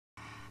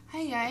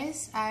Hi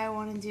guys, I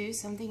want to do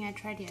something I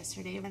tried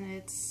yesterday, and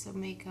it's a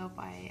makeup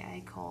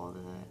I call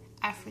the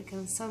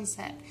African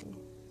sunset.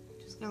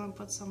 Just gonna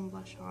put some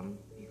blush on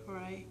before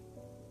I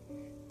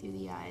do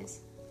the eyes.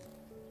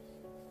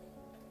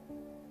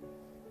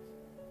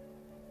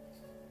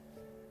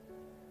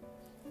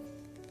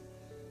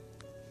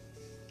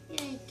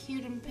 Yay,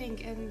 cute and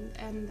pink,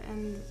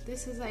 and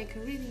this is like a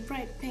really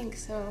bright pink,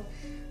 so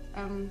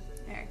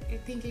I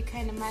think it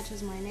kind of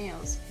matches my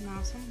nails.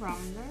 Now some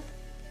bronzer.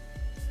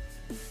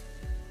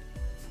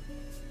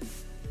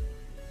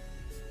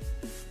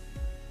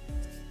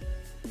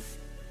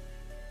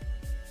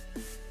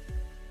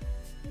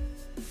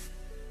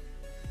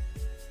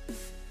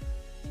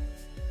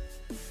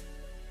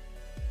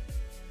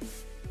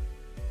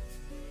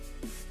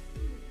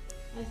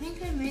 I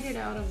think I made it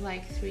out of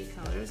like 3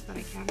 colors, but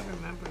I can't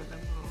remember them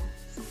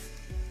all.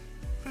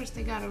 First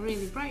I got a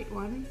really bright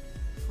one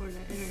for the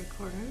inner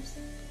corners.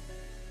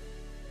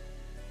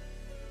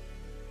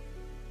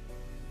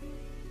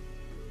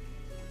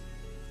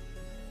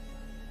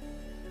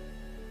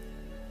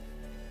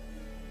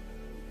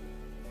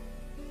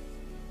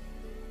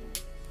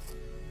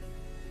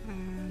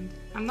 And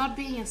I'm not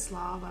being a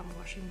slob, I'm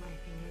washing my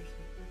fingers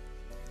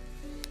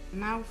with it.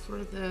 Now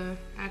for the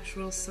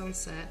actual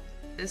sunset.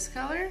 This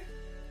color,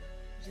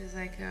 which is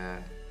like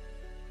a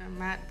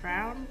matte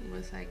brown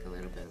with like a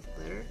little bit of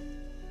glitter.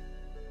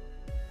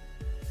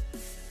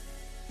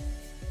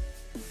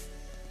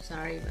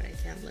 Sorry, but I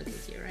can't look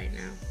at you right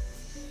now.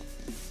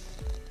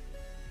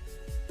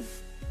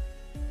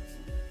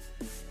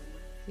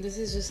 This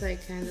is just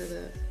like kind of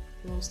the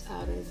most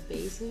outer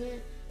base of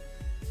it.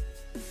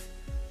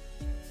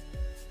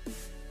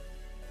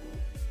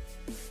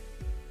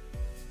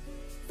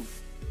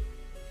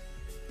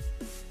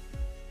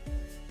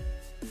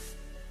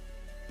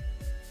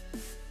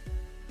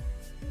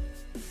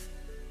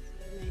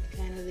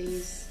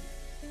 These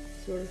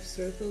sort of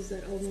circles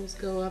that almost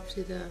go up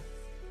to the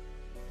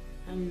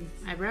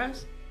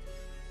eyebrows.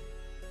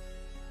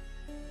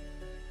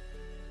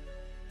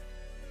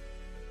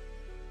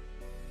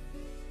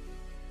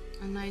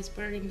 A nice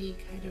burgundy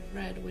kind of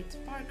red with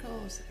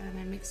sparkles, and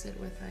I mix it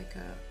with like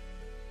a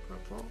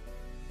purple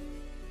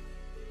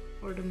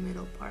for the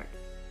middle part.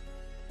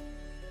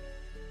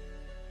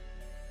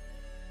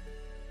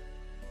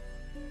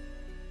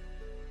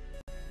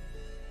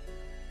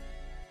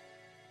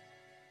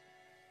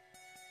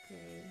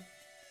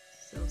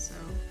 So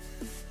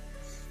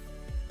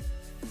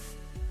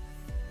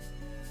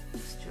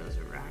just chose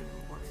a random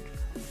orange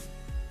color.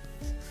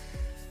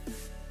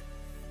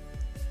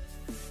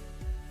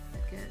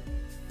 That good?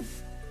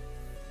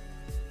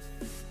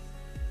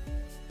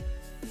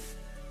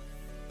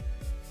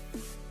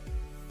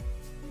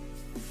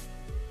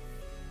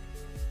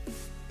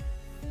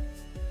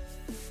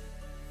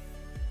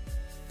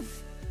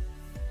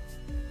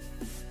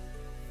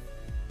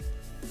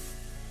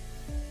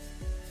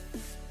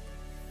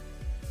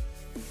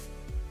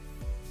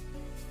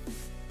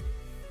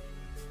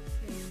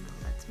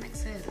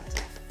 Mix it.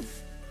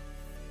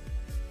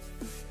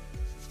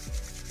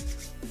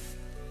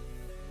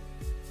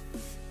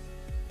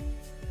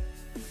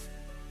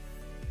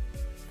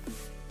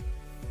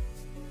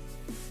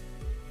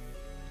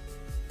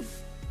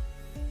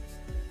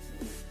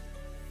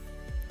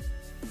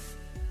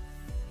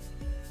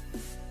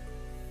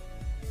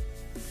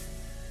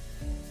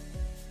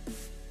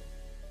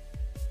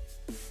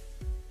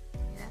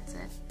 That's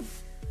it.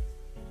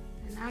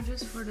 And now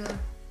just for the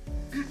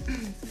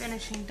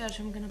finishing touch,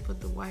 I'm gonna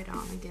put the white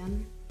on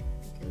again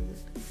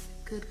because it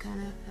could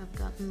kind of have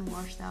gotten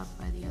washed out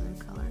by the other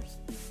colors.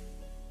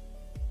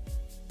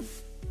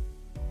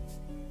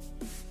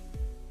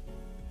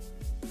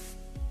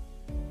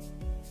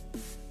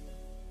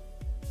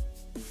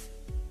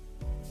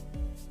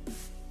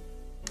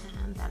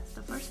 And that's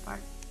the first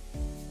part.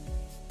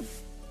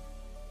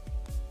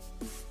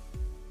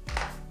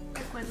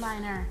 Liquid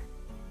liner.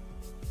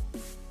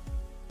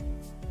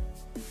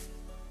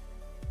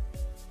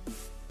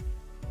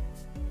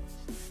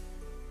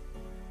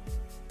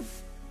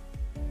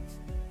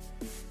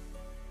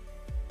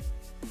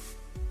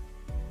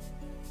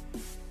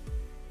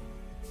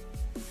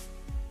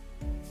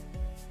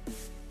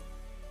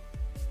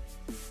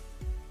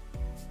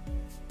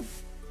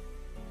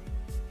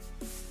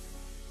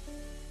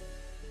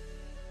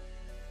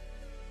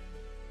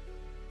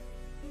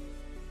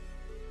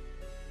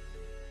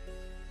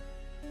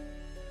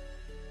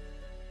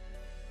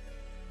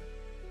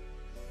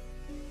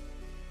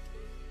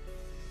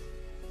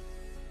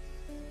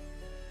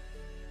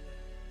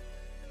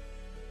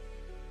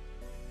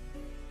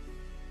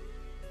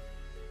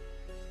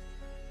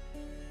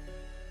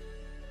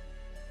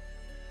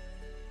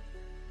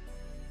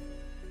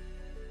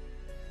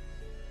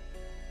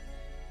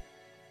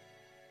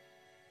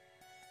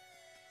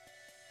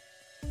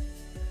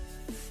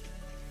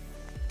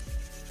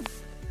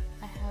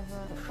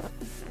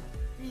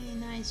 Really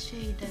nice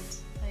shade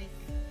that's like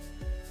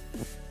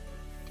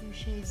 2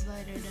 shades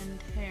lighter than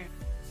hair.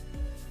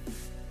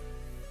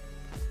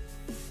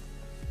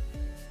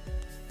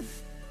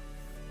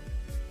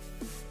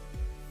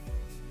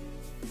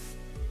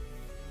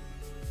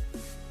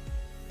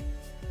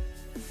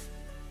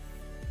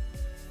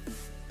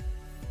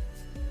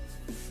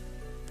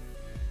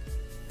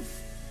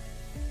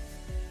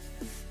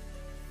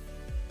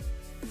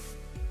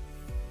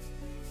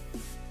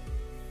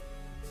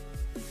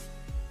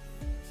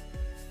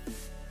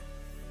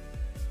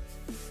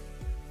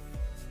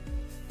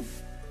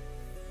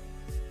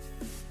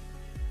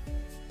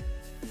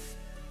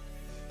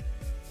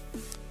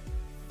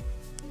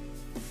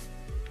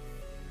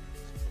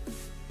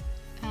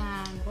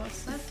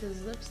 what's left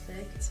is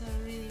lipstick. It's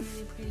a really,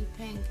 really pretty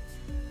pink,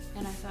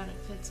 and I thought it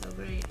fit so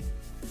great.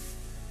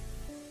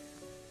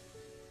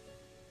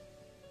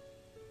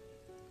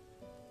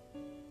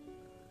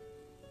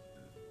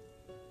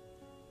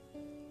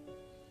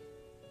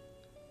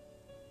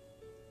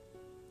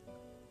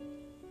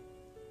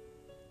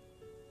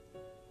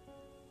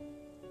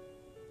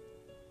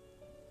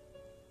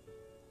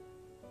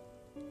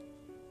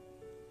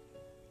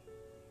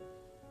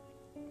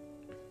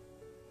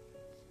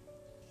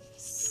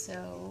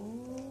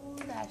 So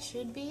that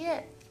should be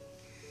it.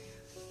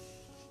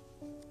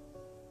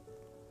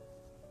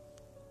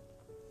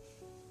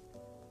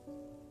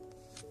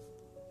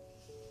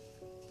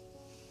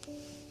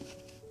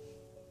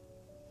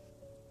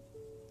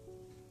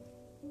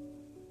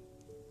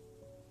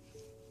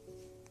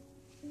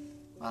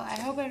 Well, I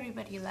hope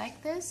everybody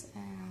liked this,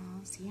 and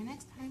I'll see you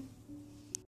next time.